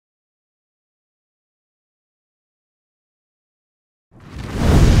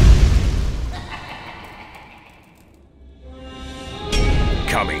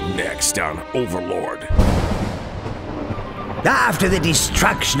next on Overlord. After the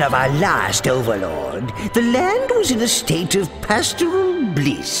destruction of our last Overlord, the land was in a state of pastoral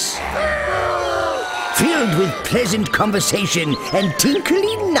bliss, filled with pleasant conversation and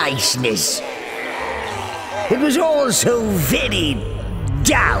tinkly niceness. It was all so very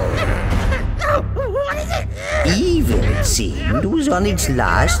dull. Evil, it seemed, was on its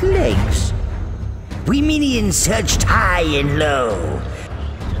last legs. We minions searched high and low,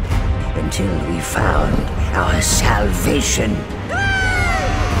 until we found our salvation.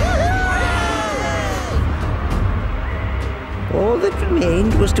 All that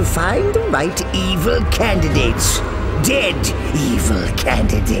remained was to find the right evil candidates. Dead evil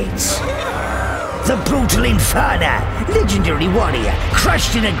candidates. The brutal Inferno, legendary warrior,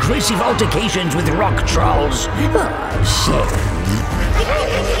 crushed in aggressive altercations with rock trolls. Oh, shit.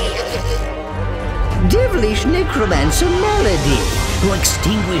 Devilish necromancer Melody, who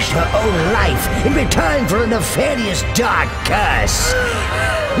extinguished her own life in return for a nefarious dark curse.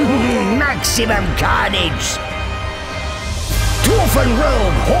 Maximum carnage. Dwarfen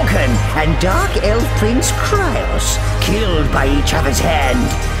Rogue Hawken and Dark Elf Prince Kryos, killed by each other's hand.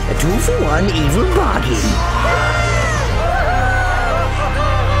 A 2-for-1 evil bargain.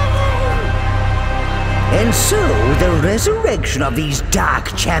 And so, the resurrection of these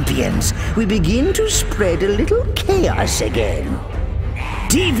dark champions, we begin to spread a little chaos again.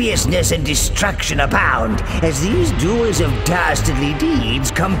 Deviousness and destruction abound as these doers of dastardly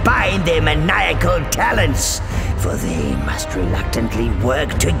deeds combine their maniacal talents, for they must reluctantly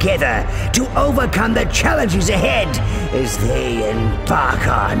work together to overcome the challenges ahead as they embark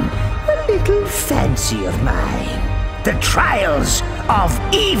on a little fancy of mine. The Trials of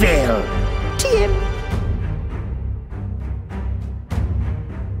Evil. TM.